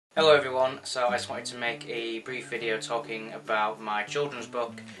Hello everyone, so I just wanted to make a brief video talking about my children's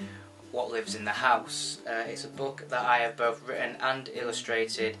book, What Lives in the House. It's a book that I have both written and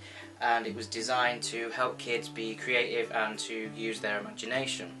illustrated, and it was designed to help kids be creative and to use their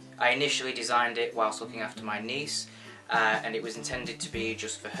imagination. I initially designed it whilst looking after my niece, and it was intended to be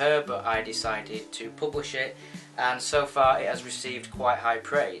just for her, but I decided to publish it, and so far it has received quite high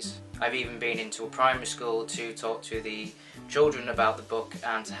praise. I've even been into a primary school to talk to the children about the book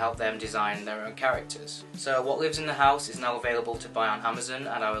and to help them design their own characters. So What Lives in the House is now available to buy on Amazon,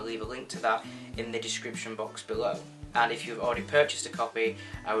 and I will leave a link to that in the description box below. And if you've already purchased a copy,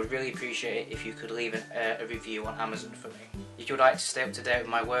 I would really appreciate it if you could leave a review on Amazon for me. If you would like to stay up to date with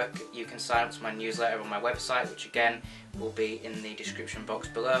my work, you can sign up to my newsletter on my website, which again will be in the description box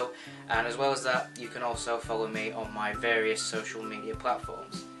below. And as well as that, you can also follow me on my various social media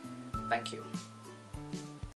platforms. Thank you.